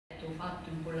fatto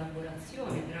in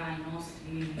collaborazione tra i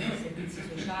nostri servizi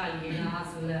sociali e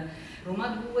l'ASL Roma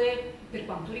 2 per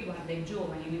quanto riguarda i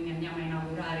giovani. Quindi andiamo a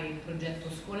inaugurare il progetto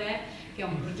Scholè, che è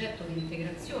un progetto di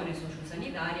integrazione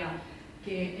sociosanitaria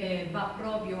che va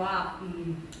proprio a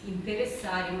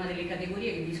interessare una delle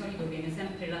categorie che di solito viene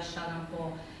sempre lasciata un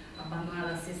po'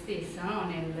 abbandonata a se stessa, no?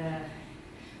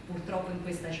 Purtroppo in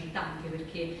questa città, anche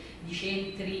perché di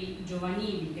centri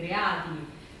giovanili creati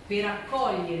per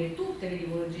accogliere tutte le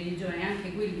tipologie di giovani,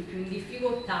 anche quelli più in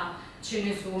difficoltà, ce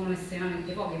ne sono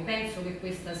estremamente pochi. Penso che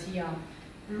questa sia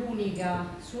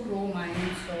l'unica su Roma e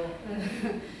non so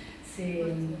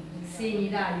se in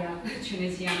Italia ce ne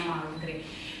siano altre.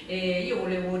 Io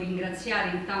volevo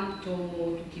ringraziare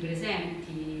intanto tutti i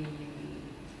presenti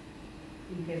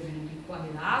intervenuti qua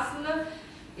dell'ASL,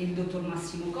 il dottor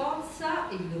Massimo Cozza,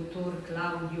 il dottor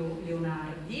Claudio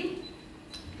Leonardi,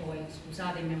 poi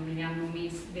scusatemi me ne hanno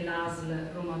messi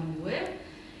dell'ASL Roma 2,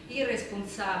 il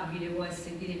responsabile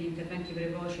OSD degli interventi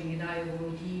precoci in età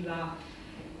evolutiva,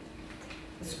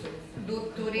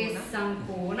 dottoressa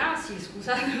Ancona, sì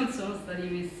scusate non sono stati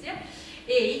messi,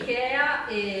 e IKEA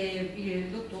e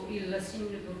il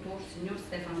signor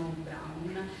Stefano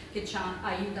Brown che ci ha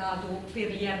aiutato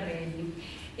per gli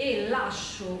arredi. E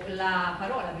lascio la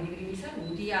parola per i primi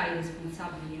saluti ai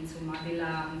responsabili insomma,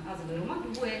 della ASL Roma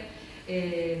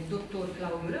 2, dottor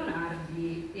Claudio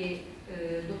Leonardi e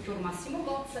dottor Massimo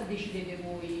Cozza. Decidete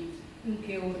voi in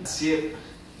che ordine. Grazie,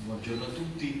 buongiorno a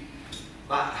tutti.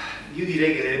 Ma io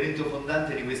direi che l'elemento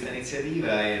fondante di questa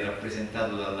iniziativa è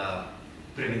rappresentato dalla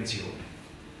prevenzione.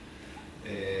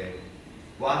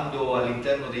 Quando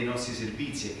all'interno dei nostri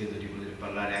servizi, e credo di poter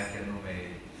parlare anche a nome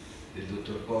del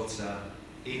dottor Cozza,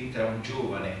 entra un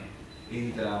giovane,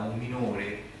 entra un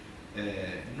minore,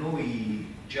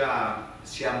 noi già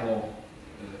siamo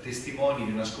testimoni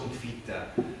di una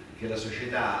sconfitta che la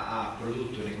società ha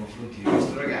prodotto nei confronti di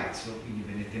questo ragazzo,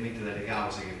 indipendentemente dalle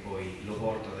cause che poi lo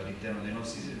portano all'interno dei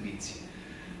nostri servizi,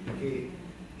 perché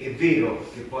è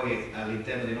vero che poi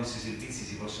all'interno dei nostri servizi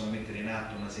si possono mettere in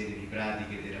atto una serie di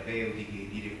pratiche terapeutiche,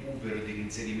 di recupero e di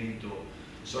reinserimento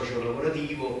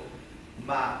socio-lavorativo,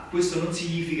 ma questo non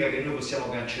significa che noi possiamo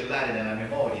cancellare dalla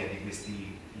memoria di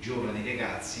questi giovani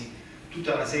ragazzi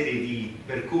tutta una serie di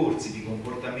percorsi, di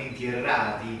comportamenti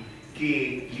errati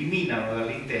che li minano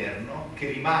dall'interno, che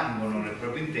rimangono nel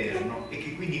proprio interno e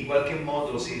che quindi in qualche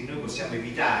modo, se noi possiamo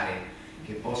evitare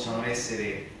che possano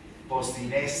essere posti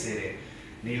in essere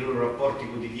nei loro rapporti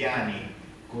quotidiani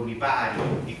con i pari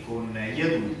e con gli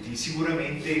adulti,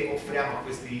 sicuramente offriamo a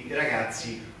questi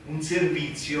ragazzi un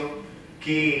servizio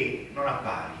che non ha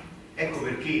pari. Ecco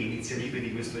perché iniziative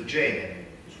di questo genere,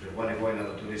 sulle quali poi la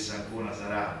dottoressa Ancona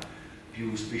sarà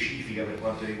più specifica per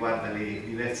quanto riguarda le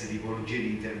diverse tipologie di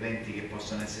interventi che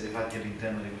possono essere fatti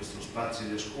all'interno di questo spazio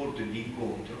di ascolto e di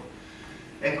incontro,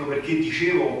 ecco perché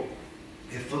dicevo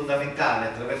è fondamentale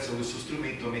attraverso questo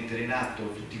strumento mettere in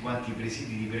atto tutti quanti i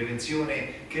presidi di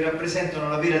prevenzione che rappresentano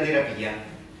la vera terapia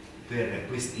per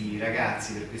questi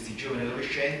ragazzi, per questi giovani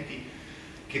adolescenti,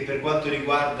 che per quanto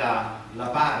riguarda la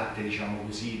parte, diciamo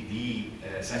così, di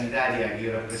sanitaria che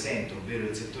io rappresento, ovvero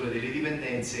il settore delle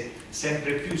dipendenze,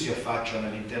 sempre più si affacciano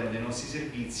all'interno dei nostri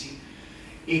servizi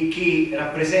e che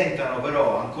rappresentano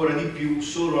però ancora di più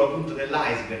solo la punta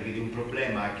dell'iceberg di un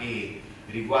problema che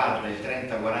riguarda il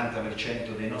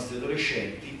 30-40% dei nostri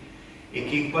adolescenti e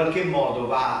che in qualche modo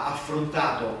va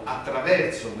affrontato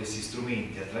attraverso questi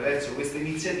strumenti, attraverso queste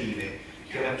iniziative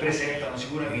che rappresentano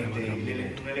sicuramente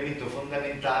un elemento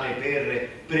fondamentale per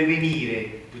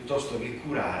prevenire piuttosto che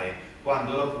curare,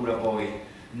 quando la cura poi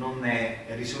non è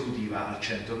risolutiva al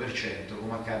 100%,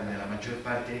 come accade nella maggior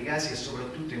parte dei casi e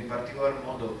soprattutto in particolar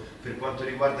modo per quanto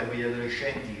riguarda quegli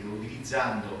adolescenti che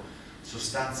utilizzando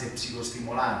sostanze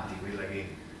psicostimolanti, quella che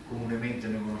comunemente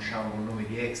noi conosciamo con il nome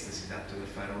di ecstasy, tanto per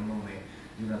fare un nome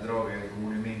di una droga che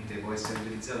comunemente può essere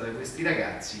utilizzata da questi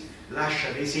ragazzi,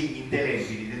 lascia dei segni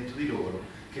indelebili dentro di loro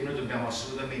che noi dobbiamo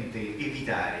assolutamente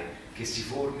evitare che si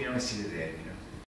formino e si determinino.